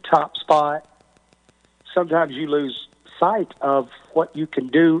to the top spot. Sometimes you lose sight of what you can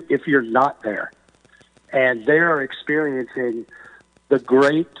do if you're not there. And they're experiencing the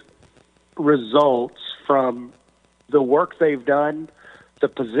great results from the work they've done, the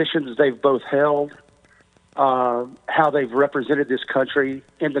positions they've both held, how they've represented this country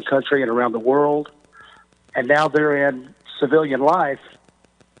in the country and around the world. And now they're in civilian life,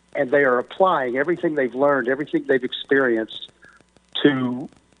 and they are applying everything they've learned, everything they've experienced to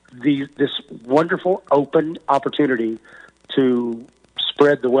this wonderful open opportunity to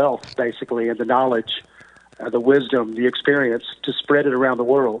spread the wealth, basically, and the knowledge, the wisdom, the experience, to spread it around the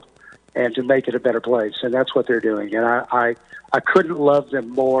world and to make it a better place. And that's what they're doing. And I couldn't love them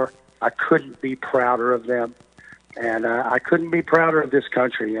more. I couldn't be prouder of them. And I couldn't be prouder of this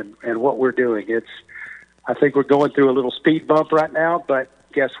country and what we're doing. I think we're going through a little speed bump right now, but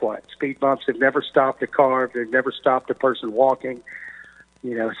guess what? Speed bumps have never stopped a car. They've never stopped a person walking.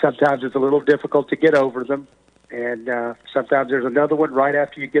 You know, sometimes it's a little difficult to get over them, and sometimes there's another one right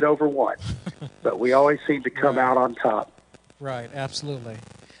after you get over one. But we always seem to come out on top. Right, absolutely.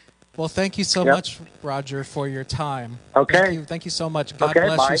 Well, thank you so much, Roger, for your time. Okay. Thank you so much. God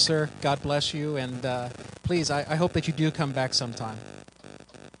bless Mike. you, sir. God bless you, and please, I hope that you do come back sometime.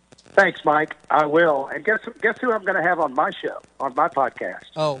 Thanks, Mike. I will. And guess who I'm going to have on my show, on my podcast?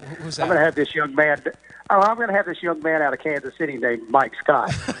 Oh, who's that? I'm going to have this young man. I'm going to have this young man out of Kansas City named Mike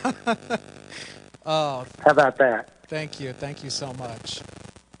Scott. Oh, how about that? Thank you so much.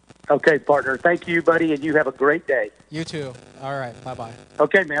 Okay, partner. Thank you, buddy, and you have a great day. You too. All right. Bye-bye.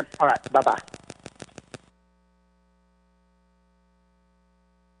 Okay, man. All right. Bye-bye.